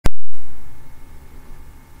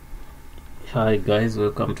Hi guys,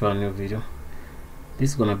 welcome to a new video. This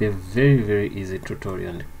is gonna be a very easy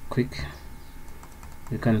tutorial and quick.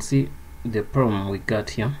 You can see the problem we got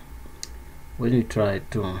here. When we try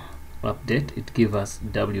to update, it gives us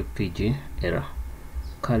WPG error,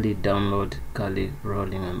 kali download, kali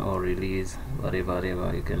rolling and all release, whatever.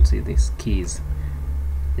 You can see these keys,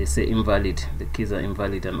 they say invalid, the keys are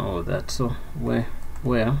invalid and all that. So we're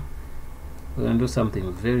gonna do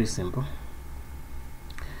something very simple.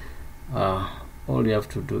 All you have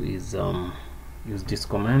to do is use this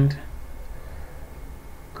command,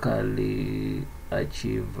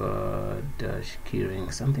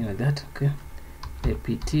 kali-archive-keyring, something like that. Okay,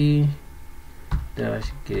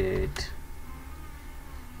 apt-get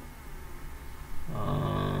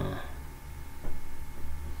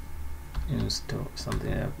install,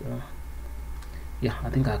 something like that. Yeah, I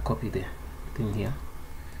think I copy the thing here.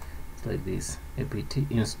 It's like this: apt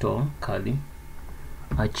install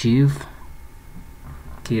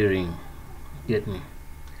kali-archive-keyring. Get me?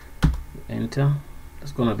 Enter.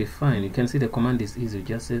 That's gonna be fine. You can see the command is easy.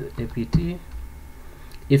 Just say apt.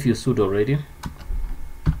 If you sudo already,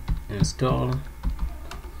 install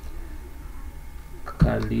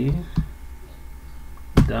kali-archive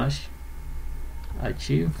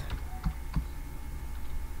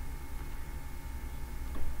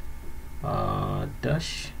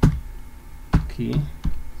keyring.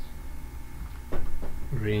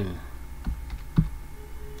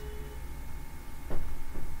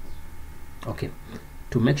 Okay,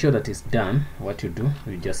 to make sure that it's done, what you do,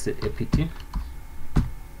 you just say apt. You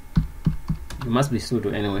must be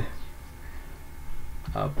sudo anyway.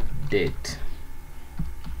 Update.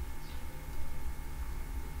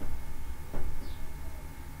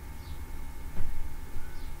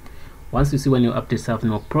 Once you see when your updates have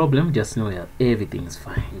no problem, just know that everything is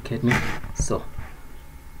fine. You get me? So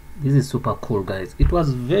this is super cool, guys. It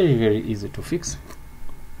was very easy to fix.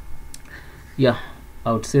 Yeah,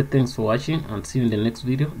 I would say thanks for watching and see you in the next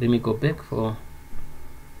video. Let me go back for,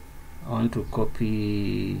 I want to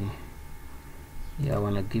copy. Yeah, I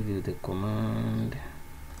want to give you the command.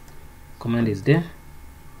 Command is there,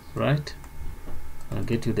 right? I'll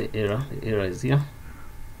get you the error. The error is here.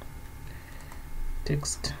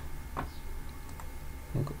 Text.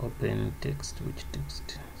 Open text. Which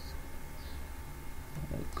text?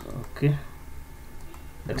 Okay,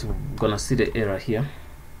 that's gonna see the error here.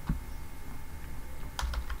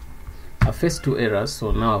 I faced two errors,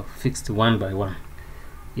 so now I've fixed one by one.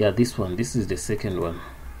 Yeah, this one, this is the second one.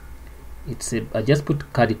 It's a, I just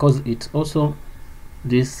put kali because it's also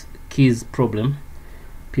this keys problem.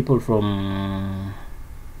 People from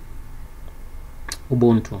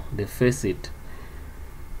Ubuntu, they face it.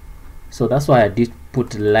 So that's why I did put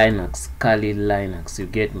Linux, kali Linux, you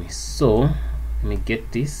get me? So let me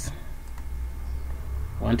get this.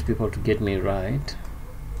 I want people to get me right.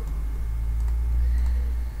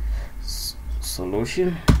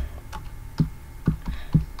 Solution.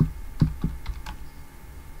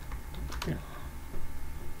 Okay.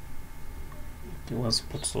 Once you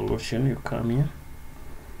put solution, you come here.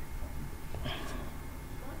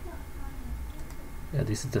 Yeah,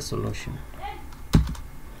 this is the solution.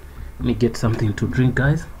 Let me get something to drink,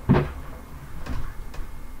 guys.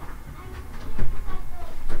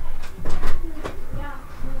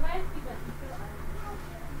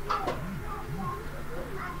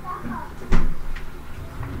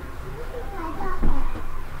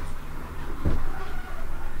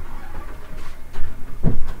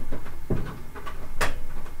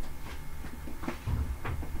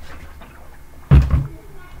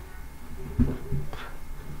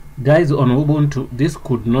 Guys, on Ubuntu, this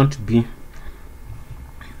could not be.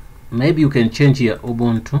 Maybe you can change here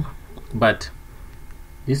Ubuntu, but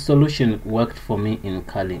this solution worked for me in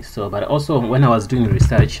Kali. So, but also when I was doing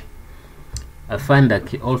research, I find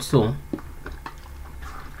that also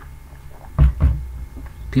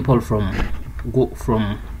people from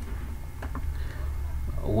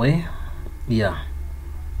where, yeah,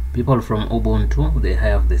 people from Ubuntu, they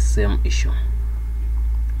have the same issue.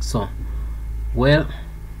 So, well,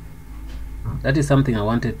 that is something I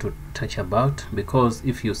wanted to touch about, because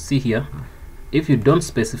if you see here, if you don't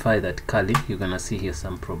specify that kali, you're gonna see here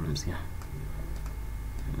some problems here.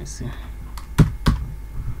 Let me see.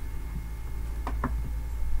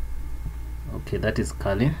 Okay, that is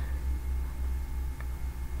kali.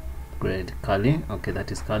 Great, kali. Okay,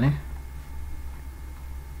 that is kali.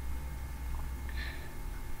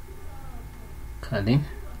 Kali.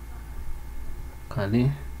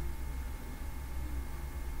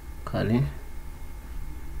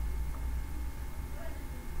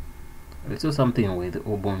 Let's do something with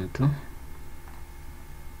Ubuntu.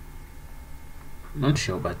 Not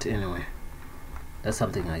sure, but anyway, That's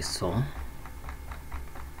something I saw.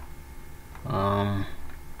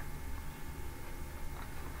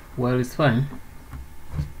 Well, it's fine.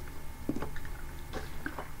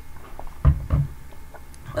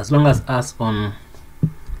 As long as us on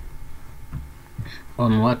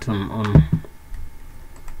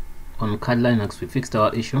Kali Linux we fixed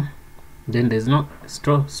our issue, then there's no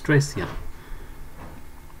stress here.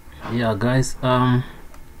 Yeah, guys, I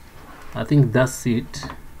think that's it.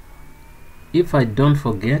 If I don't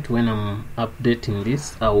forget when I'm updating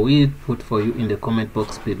this, I will put for you in the comment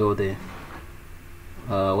box below the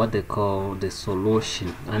what they call the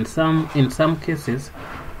solution. And in some cases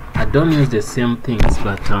I don't use the same things,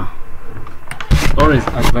 but always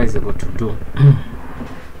advisable to do.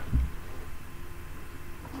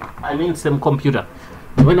 I mean same computer.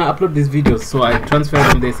 When I upload these videos, so I transfer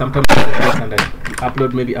them there sometimes and I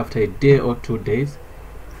upload maybe after a day or 2 days.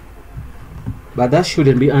 But that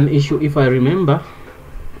shouldn't be an issue. If I remember,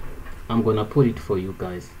 I'm gonna put it for you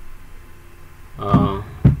guys. I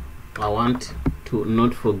want to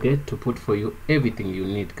not forget to put for you everything you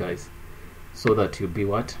need, guys, so that you be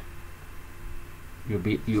what?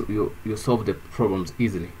 You solve the problems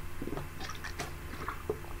easily.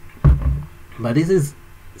 But this is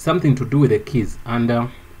something to do with the keys, and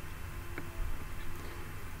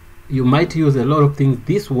you might use a lot of things.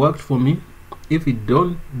 This worked for me. If it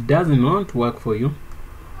does not work for you,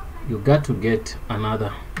 you got to get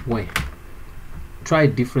another way. Try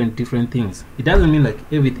different things. It doesn't mean like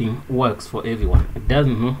everything works for everyone. It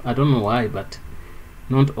doesn't know. I don't know why, but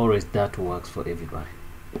not always that works for everybody.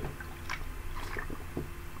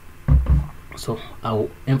 So I'll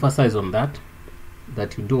emphasize on that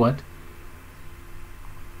you do what?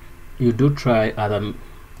 You do try other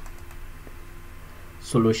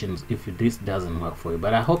solutions if this doesn't work for you,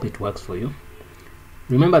 but I hope it works for you.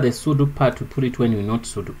 Remember the sudo part, we put it when you're not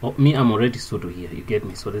sudo. Oh, me, I'm already sudo here, you get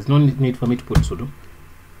me? So there's no need for me to put sudo.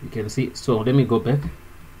 You can see. So let me go back.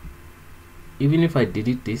 Even if I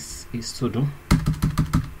delete this is sudo,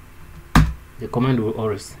 the command will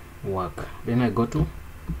always work. Then I go to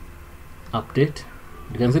update.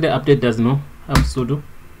 You can see the update does not have sudo.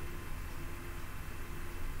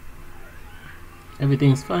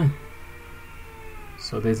 Everything's fine.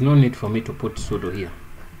 So there's no need for me to put sudo here.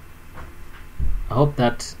 I hope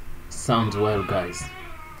that sounds well, guys.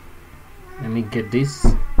 Let me get this,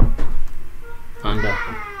 and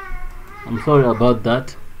I'm sorry about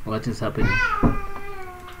that. What is happening?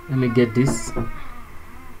 Let me get this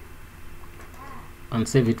and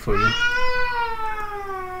save it for you.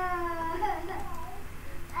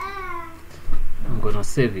 I'm gonna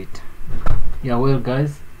save it. Yeah, well,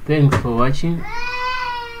 guys, thanks for watching.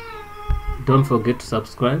 Don't forget to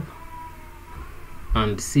subscribe,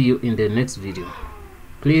 and see you in the next video.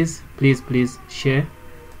 Please share,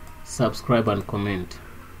 subscribe, and comment.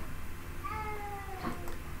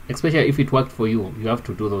 Especially if it worked for you, you have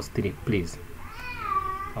to do those 3, please.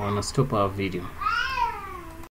 I want to stop our video.